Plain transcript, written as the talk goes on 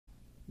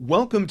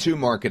Welcome to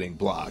Marketing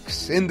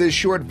Blocks. In this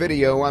short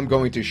video, I'm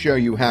going to show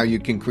you how you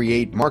can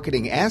create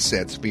marketing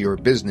assets for your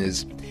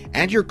business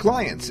and your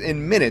clients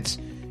in minutes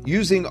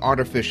using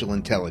artificial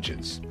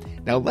intelligence.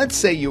 Now, let's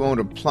say you own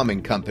a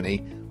plumbing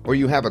company or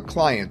you have a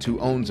client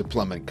who owns a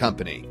plumbing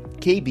company,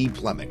 KB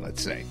Plumbing,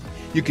 let's say.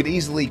 You can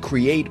easily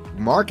create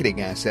marketing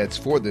assets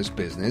for this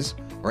business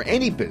or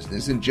any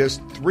business in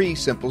just 3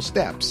 simple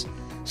steps.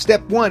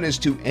 Step 1 is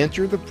to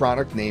enter the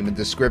product name and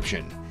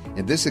description.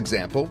 In this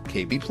example,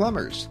 KB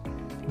Plumbers.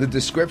 The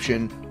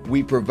description: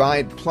 we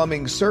provide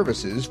plumbing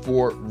services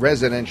for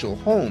residential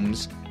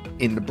homes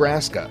in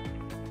Nebraska.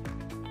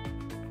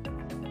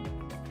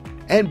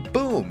 And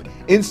boom,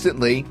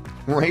 instantly,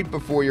 right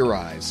before your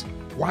eyes,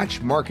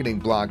 watch Marketing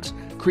Blocks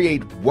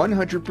create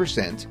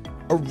 100%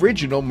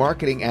 original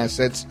marketing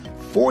assets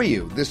for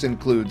you. This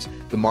includes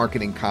the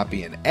marketing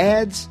copy and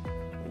ads,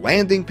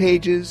 landing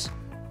pages,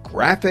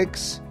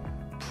 graphics,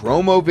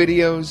 promo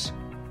videos,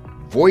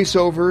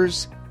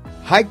 voiceovers,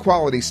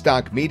 high-quality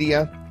stock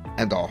media,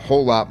 and a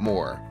whole lot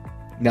more.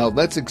 Now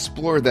let's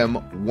explore them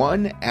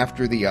one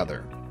after the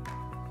other.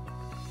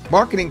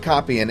 Marketing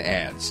copy and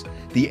ads.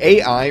 The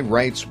AI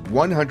writes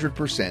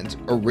 100%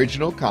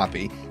 original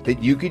copy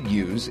that you could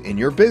use in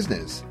your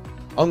business.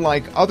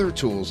 Unlike other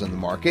tools in the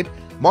market,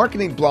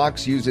 Marketing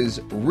Blocks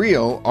uses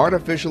real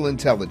artificial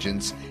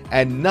intelligence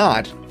and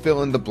not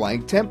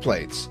fill-in-the-blank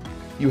templates.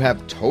 You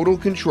have total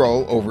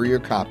control over your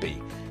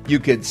copy. You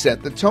could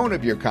set the tone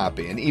of your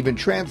copy and even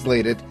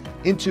translate it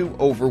into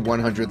over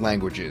 100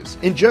 languages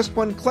in just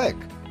one click.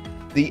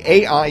 The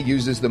AI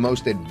uses the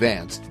most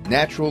advanced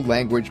natural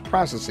language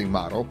processing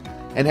model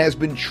and has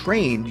been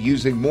trained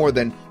using more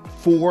than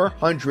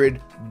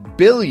 400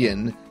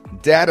 billion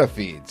data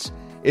feeds.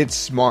 It's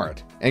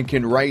smart and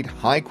can write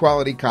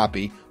high-quality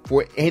copy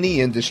for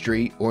any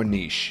industry or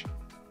niche.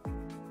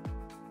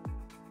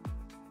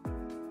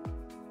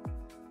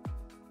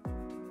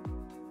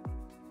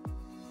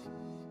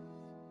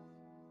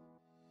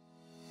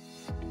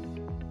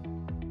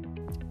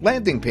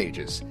 Landing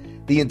pages.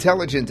 The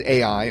intelligent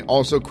AI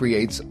also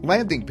creates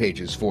landing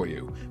pages for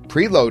you,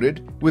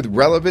 preloaded with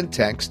relevant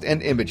text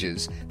and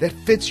images that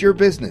fits your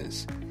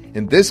business.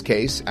 In this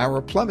case,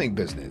 our plumbing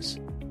business.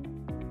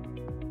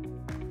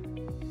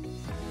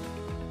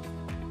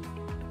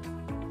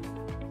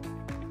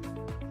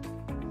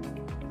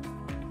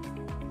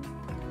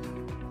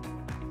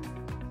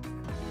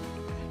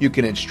 You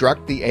can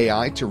instruct the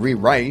AI to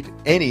rewrite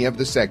any of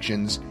the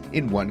sections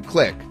in one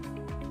click.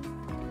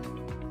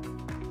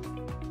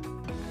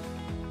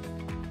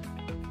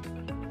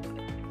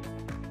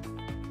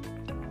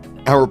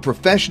 Our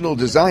professional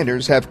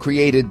designers have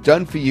created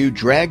done-for-you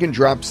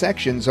drag-and-drop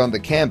sections on the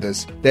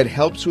canvas that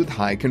helps with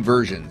high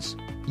conversions.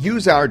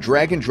 Use our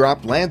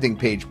drag-and-drop landing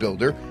page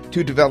builder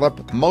to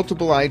develop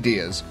multiple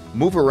ideas,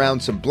 move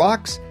around some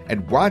blocks,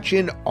 and watch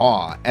in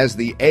awe as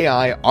the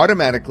AI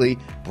automatically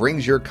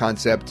brings your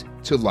concept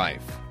to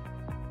life.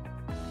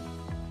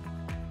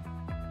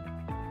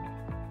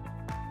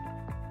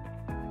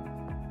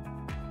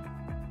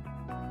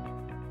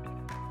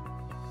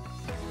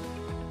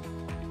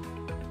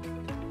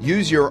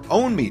 Use your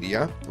own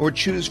media or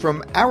choose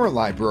from our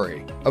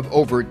library of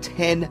over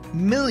 10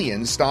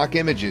 million stock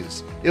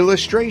images,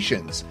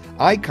 illustrations,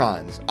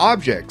 icons,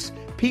 objects,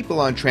 people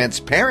on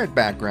transparent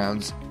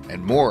backgrounds,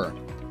 and more.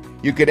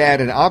 You could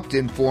add an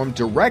opt-in form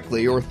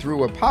directly or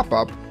through a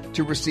pop-up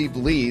to receive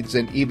leads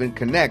and even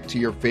connect to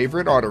your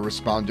favorite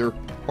autoresponder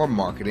or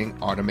marketing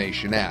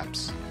automation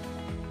apps.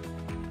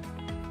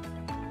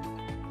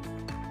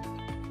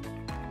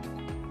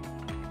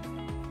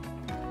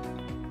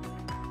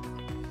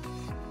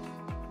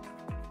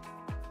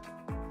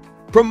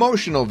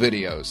 Promotional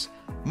videos.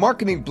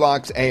 Marketing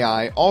Blocks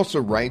AI also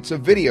writes a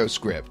video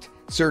script,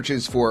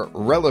 searches for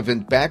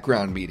relevant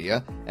background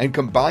media, and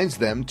combines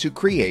them to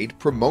create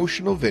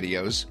promotional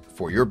videos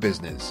for your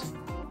business.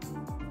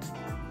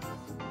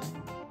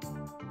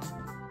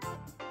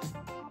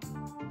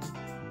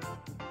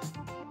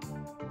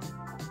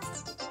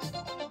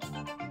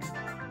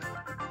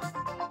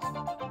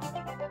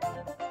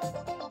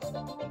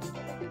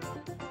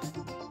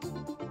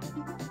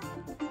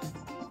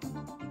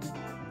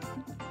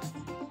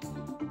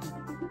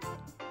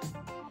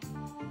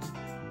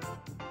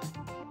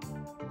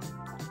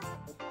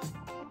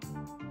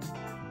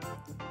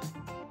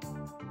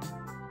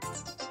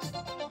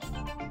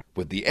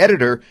 With the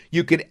editor,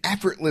 you can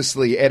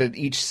effortlessly edit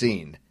each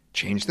scene,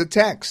 change the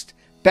text,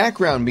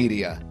 background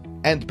media,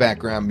 and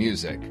background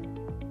music.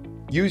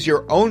 Use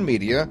your own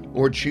media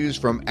or choose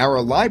from our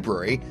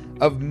library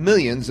of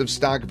millions of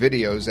stock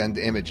videos and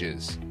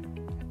images.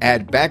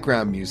 Add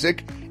background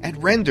music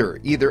and render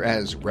either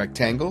as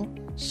rectangle,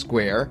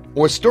 square,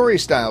 or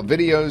story-style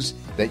videos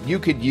that you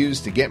could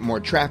use to get more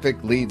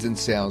traffic, leads, and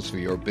sales for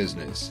your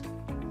business.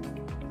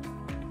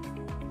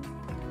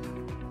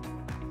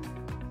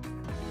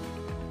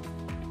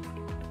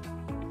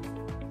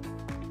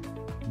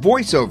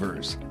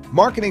 Voiceovers.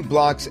 Marketing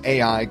Blocks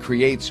AI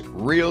creates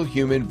real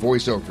human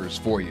voiceovers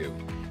for you.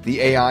 The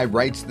AI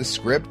writes the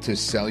script to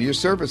sell your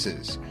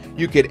services.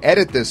 You could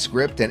edit this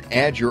script and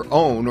add your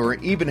own, or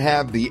even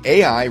have the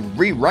AI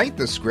rewrite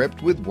the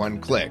script with one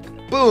click.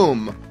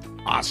 Boom!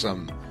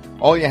 Awesome!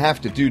 All you have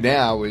to do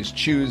now is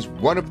choose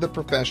one of the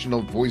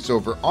professional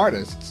voiceover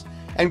artists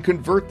and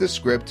convert the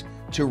script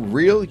to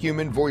real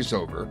human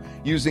voiceover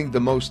using the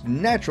most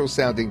natural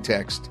sounding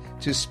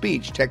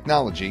text-to-speech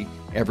technology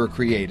ever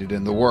created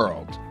in the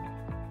world.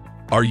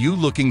 Are you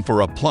looking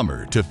for a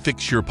plumber to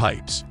fix your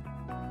pipes?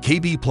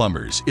 KB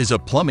Plumbers is a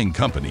plumbing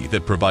company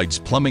that provides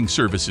plumbing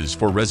services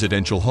for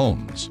residential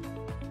homes.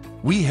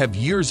 We have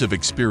years of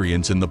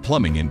experience in the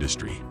plumbing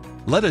industry.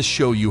 Let us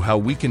show you how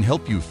we can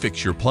help you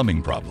fix your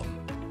plumbing problem.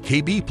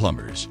 KB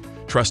Plumbers,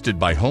 trusted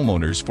by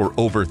homeowners for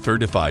over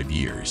 35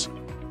 years.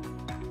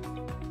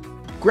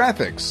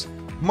 Graphics.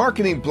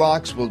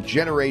 MarketingBlocks will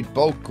generate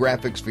bulk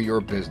graphics for your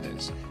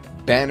business.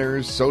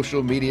 Banners,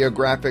 social media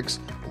graphics,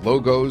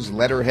 logos,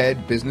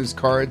 letterhead, business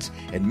cards,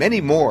 and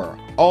many more,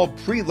 all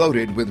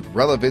preloaded with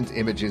relevant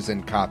images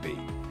and copy.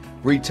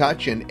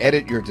 Retouch and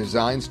edit your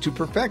designs to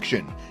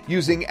perfection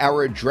using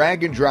our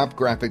drag-and-drop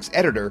graphics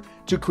editor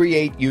to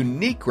create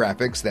unique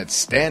graphics that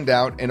stand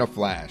out in a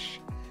flash.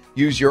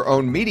 Use your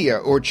own media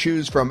or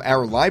choose from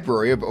our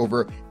library of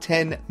over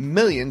 10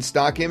 million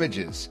stock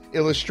images,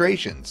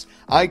 illustrations,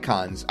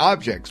 icons,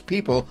 objects,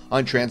 people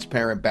on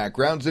transparent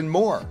backgrounds, and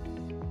more.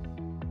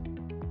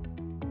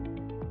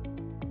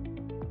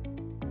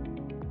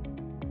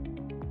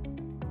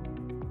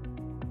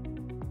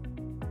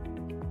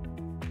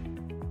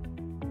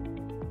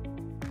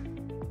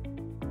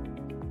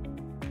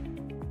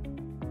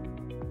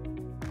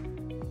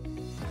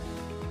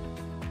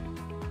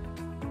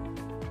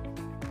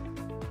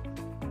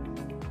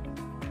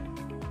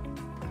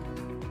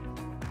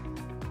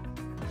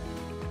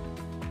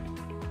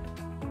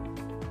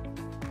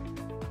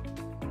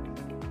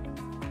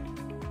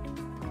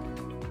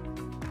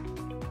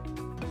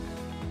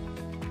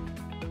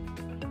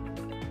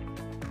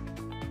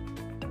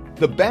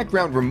 The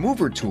background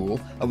remover tool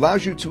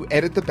allows you to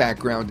edit the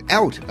background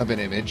out of an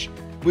image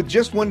with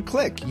just one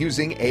click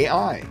using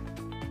AI.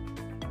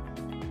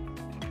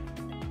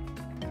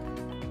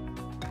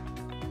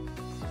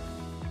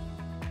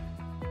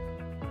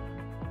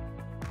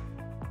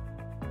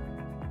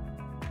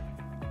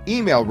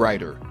 Email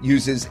Writer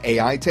uses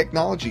AI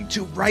technology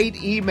to write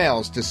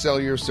emails to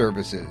sell your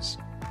services.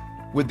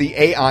 With the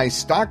AI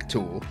Stock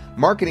tool,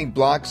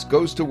 MarketingBlocks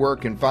goes to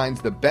work and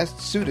finds the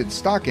best suited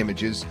stock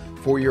images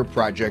for your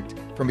project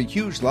from a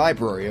huge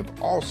library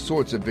of all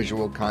sorts of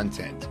visual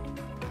content.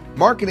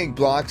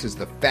 MarketingBlocks is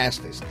the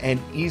fastest and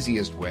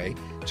easiest way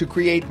to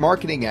create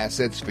marketing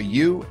assets for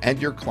you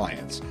and your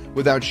clients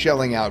without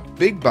shelling out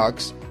big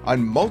bucks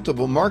on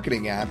multiple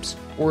marketing apps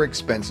or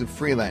expensive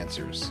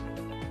freelancers.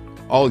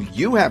 All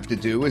you have to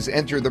do is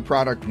enter the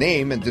product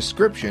name and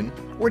description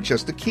or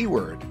just a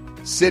keyword.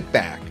 Sit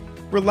back,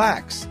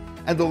 relax,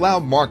 and allow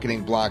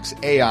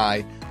MarketingBlocks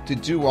AI to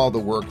do all the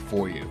work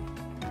for you.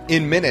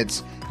 In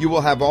minutes, you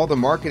will have all the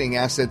marketing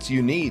assets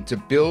you need to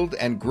build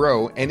and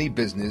grow any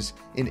business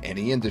in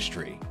any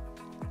industry.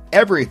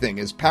 Everything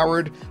is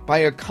powered by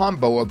a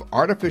combo of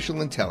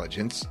artificial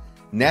intelligence,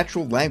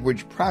 natural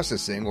language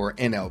processing or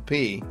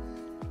NLP,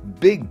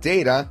 big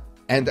data,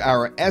 and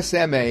our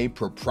SMA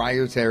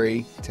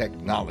proprietary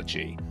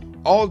technology,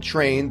 all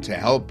trained to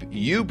help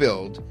you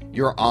build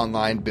your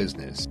online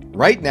business.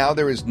 Right now,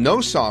 there is no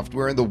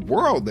software in the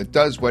world that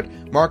does what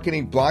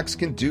MarketingBlocks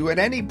can do at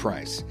any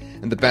price.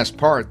 And the best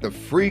part, the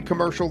free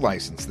commercial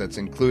license that's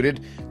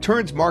included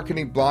turns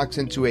MarketingBlocks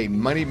into a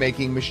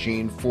money-making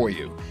machine for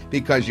you,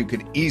 because you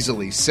could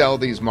easily sell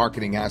these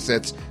marketing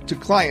assets to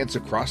clients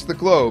across the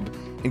globe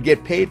and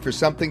get paid for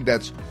something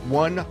that's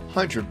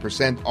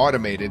 100%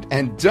 automated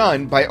and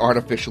done by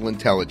artificial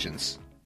intelligence.